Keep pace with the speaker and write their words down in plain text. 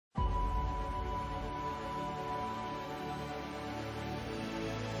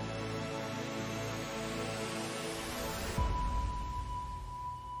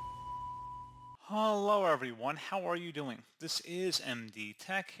Hello everyone, how are you doing? This is MD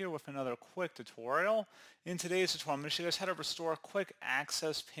Tech here with another quick tutorial. In today's tutorial, I'm going to show you guys how to restore quick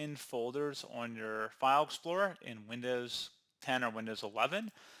access pinned folders on your File Explorer in Windows 10 or Windows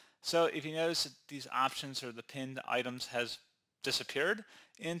 11. So if you notice that these options or the pinned items has disappeared,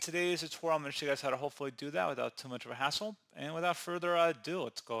 in today's tutorial I'm going to show you guys how to hopefully do that without too much of a hassle. And without further ado,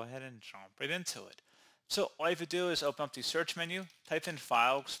 let's go ahead and jump right into it. So all you have to do is open up the search menu, type in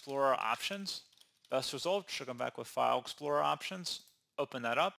File Explorer Options. Best result should come back with File Explorer options. Open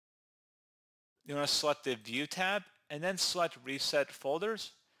that up. You want to select the View tab and then select Reset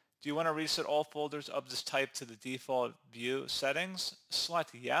Folders. Do you want to reset all folders of this type to the default view settings?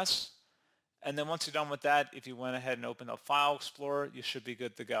 Select Yes. And then once you're done with that, if you went ahead and opened up File Explorer, you should be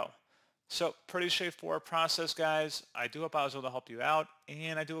good to go. So pretty straightforward process, guys. I do hope I was able to help you out,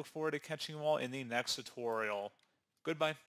 and I do look forward to catching you all in the next tutorial. Goodbye.